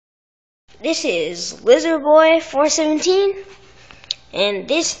This is Lizard Boy 417, and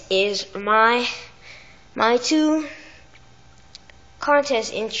this is my two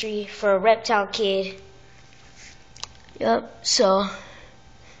contest entry for a Reptile kid. Yup, so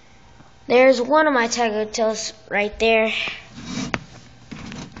there's one of my tiger tails right there.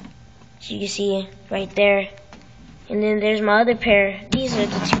 So you can see right there. And then there's my other pair. These are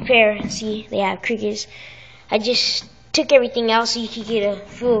the two pair. See, they have crickets. I just took everything out so you can get a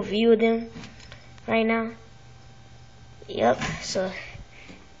full view of them right now. Yep, so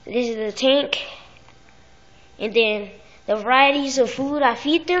this is the tank. And then the varieties of food I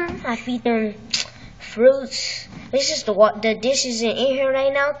feed them fruits. This is the dish isn't in here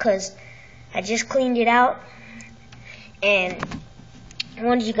right now because I just cleaned it out. And I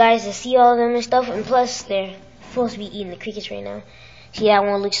wanted you guys to see all of them and stuff. And plus, they're supposed to be eating the crickets right now. See, that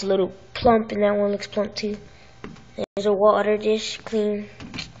one looks a little plump and that one looks plump too. There's a water dish, clean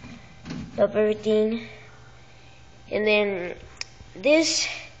up everything. And then this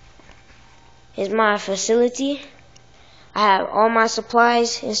is my facility. I have all my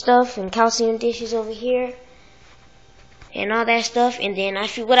supplies and stuff and calcium dishes over here and all that stuff. And then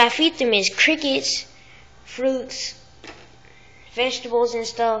what I feed them is crickets, fruits, vegetables and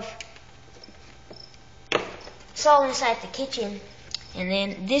stuff. It's all inside the kitchen. And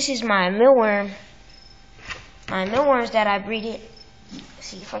then this is my mealworm. My mealworms that I breeded. Let's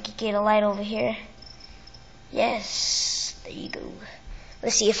see if I can get a light over here. Yes, there you go.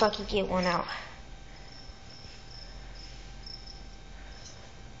 Let's see if I can get one out.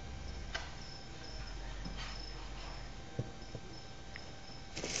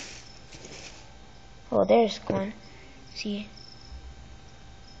 Oh, there's one. See?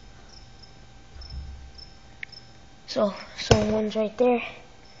 So one's right there.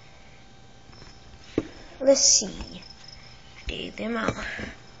 Let's see. Dig them out.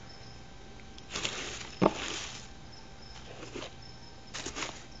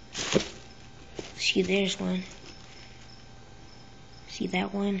 See, there's one. See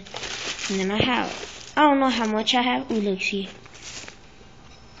that one? And then I don't know how much I have. Ooh, look, see.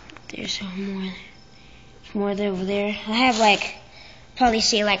 There's some more there over there. I have probably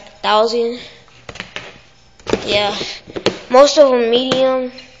say 1,000. Yeah. Most of them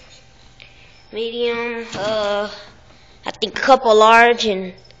medium. I think a couple large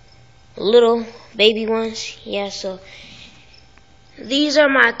and little baby ones. Yeah, so these are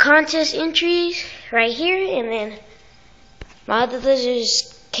my contest entries right here, and then my other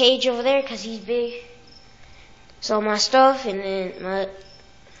lizard's cage over there because he's big. So my stuff, and then my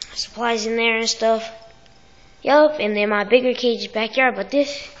supplies in there and stuff. Yup, and then my bigger cage is backyard, but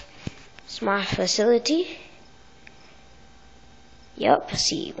this is my facility. Yup,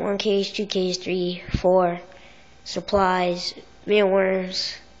 see, 1 cage, 2 cage, 3, 4, supplies,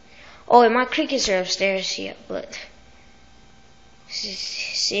 mealworms. Oh, and my crickets are upstairs, yeah, but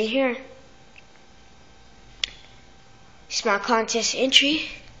see here. It's my contest entry.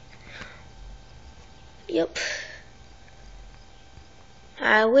 Yup.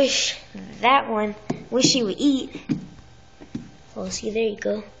 I wish he would eat. Oh, see, there you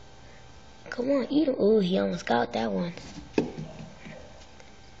go. Come on, eat him. Oh, he almost got that one.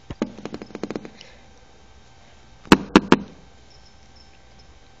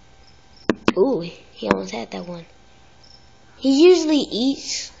 Ooh, he almost had that one. He usually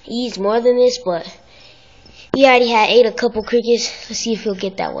eats more than this, but he already ate a couple crickets. Let's see if he'll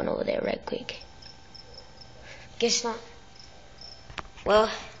get that one over there right quick. Guess not. Well,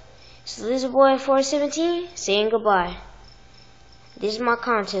 it's Lizard Boy 417 saying goodbye. This is my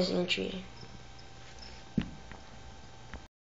contest entry.